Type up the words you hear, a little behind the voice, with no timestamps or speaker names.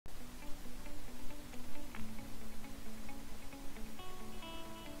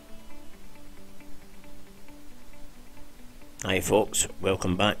Hi folks,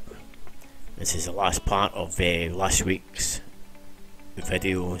 welcome back. This is the last part of last week's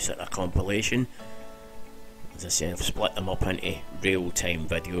video sort of compilation. As I say, I've split them up into real-time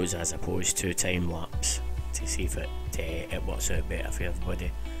videos as opposed to time-lapse to see if it works out better for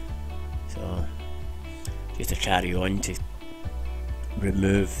everybody. So, just to carry on to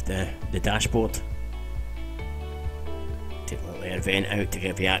remove the dashboard. Take a little air vent out to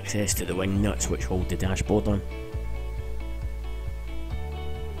give you access to the wing nuts which hold the dashboard on.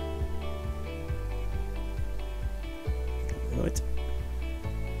 Right.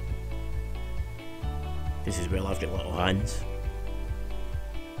 This is where I've got little hands.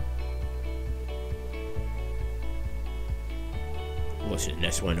 Loosening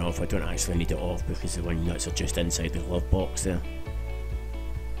this one off, I don't actually need it off because the wing nuts are just inside the glove box there.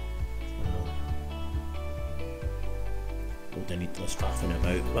 All the needless faffing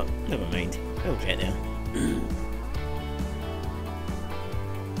about, but never mind, we'll get there.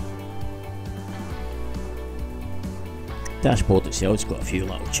 Dashboard itself's got a few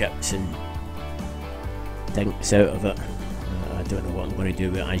little chips and dinks out of it. I don't know what I'm going to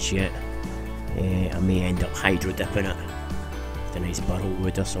do with it as yet. I may end up hydro dipping it with a nice burrow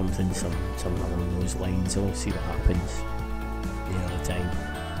wood or something, something along those lines. I'll see what happens the other time.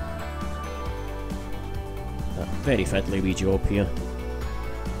 But very fiddly wee job here.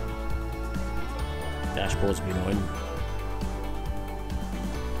 Dashboard's been on.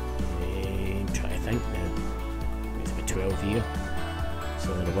 I'm trying to think now. 12 here,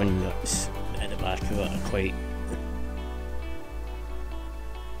 so the wing nuts at the back of it are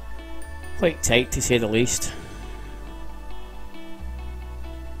quite tight to say the least,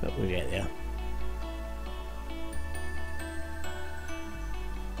 but we'll get there.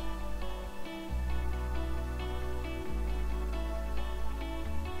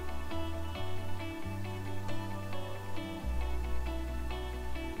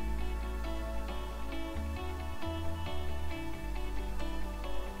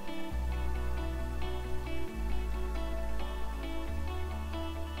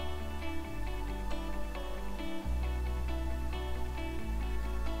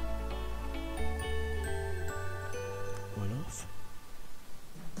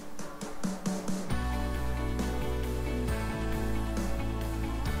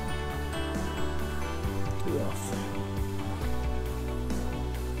 Off.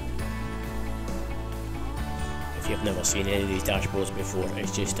 If you've never seen any of these dashboards before,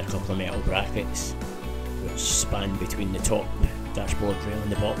 it's just a couple of metal brackets which span between the top dashboard rail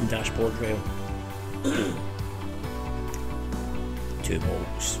and the bottom dashboard rail. Two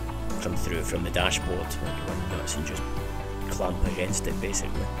bolts come through from the dashboard like the wing nuts and just clamp against it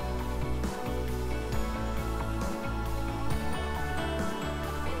basically.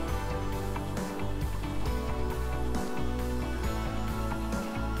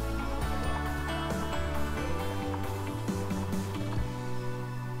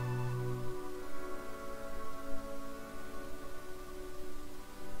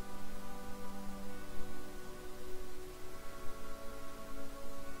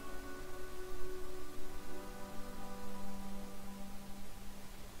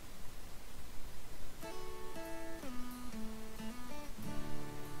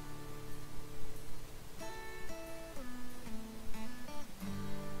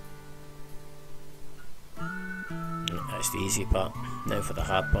 That's the easy part. Now for the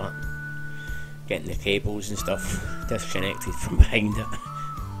hard part. Getting the cables and stuff disconnected from behind it.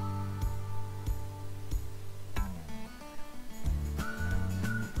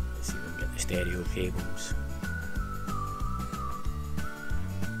 Let's see if we can get the stereo cables.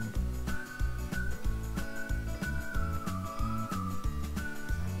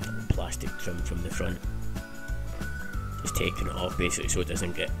 Plastic trim from the front. Just taking it off basically so it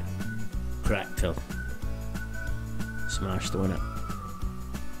doesn't get cracked or smashed on it.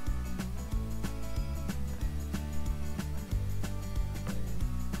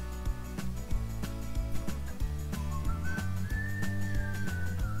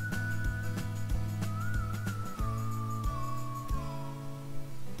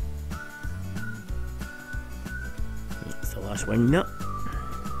 That's the last wing nut.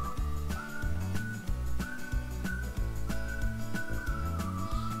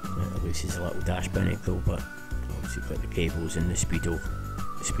 That looses a little dash binnacle, but obviously got the cables and the speedo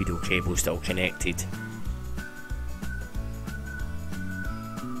cable still connected.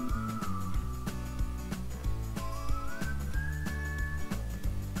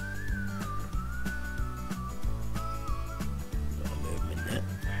 Got a movement there.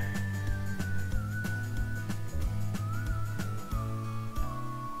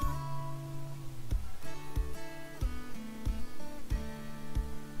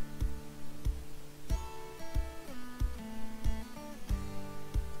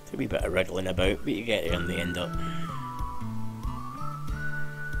 It's a wee bit of wriggling about, but you get there in the end up.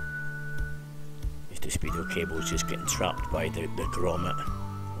 Just the speedo cable's just getting trapped by the grommet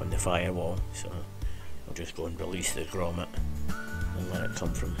on the firewall, so I'll just go and release the grommet and let it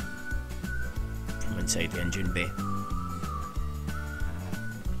come from inside the engine bay.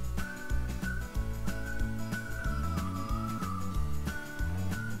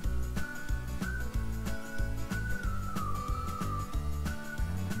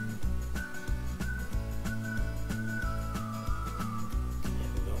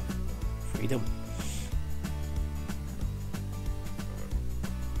 Freedom.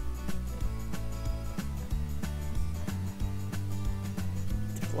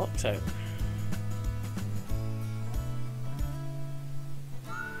 The lock's out.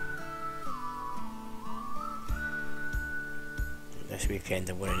 This weekend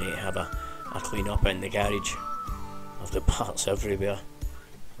I'm going to need to have a clean up in the garage. I've got parts everywhere.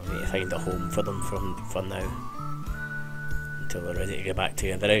 I need to find a home for them for now, until we're ready to get back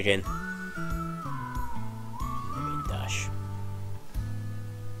together again. Dash.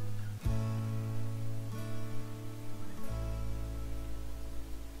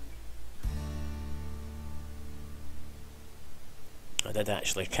 I did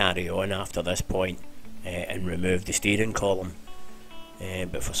actually carry on after this point and remove the steering column,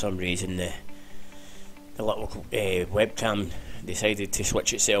 but for some reason the little webcam decided to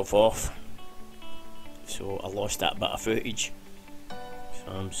switch itself off, so I lost that bit of footage.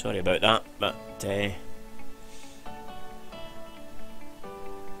 So I'm sorry about that, but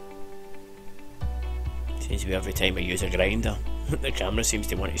seems to be every time I use a grinder the camera seems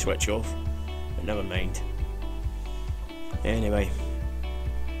to want to switch off, but never mind. Anyway,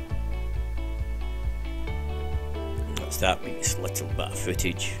 that's that week's little bit of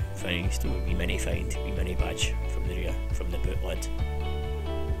footage finished. A wee mini find, wee mini badge from the rear, from the boot lid.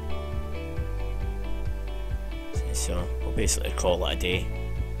 So we'll basically call it a day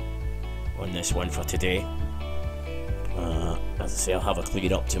on this one for today. As I say, I'll have a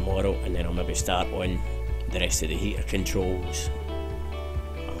clean up tomorrow, and then I'll maybe start on the rest of the heater controls,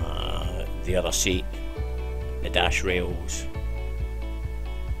 the other seat, the dash rails,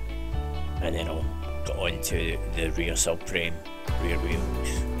 and then I'll get on to the rear subframe, rear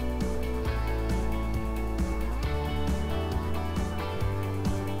wheels.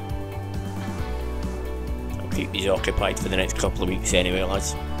 I'll keep these occupied for the next couple of weeks anyway,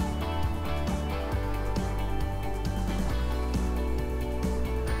 lads.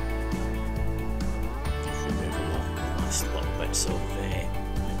 Bits of the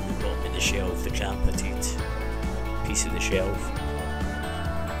bottom of the shelf, the carpeted piece of the shelf,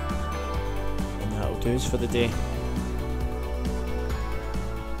 and that'll do us for the day.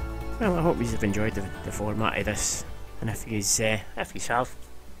 Well, I hope you have enjoyed the format of this, and if you have,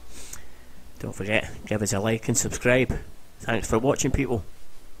 don't forget, give us a like and subscribe. Thanks for watching, people.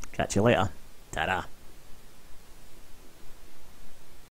 Catch you later. Ta-da.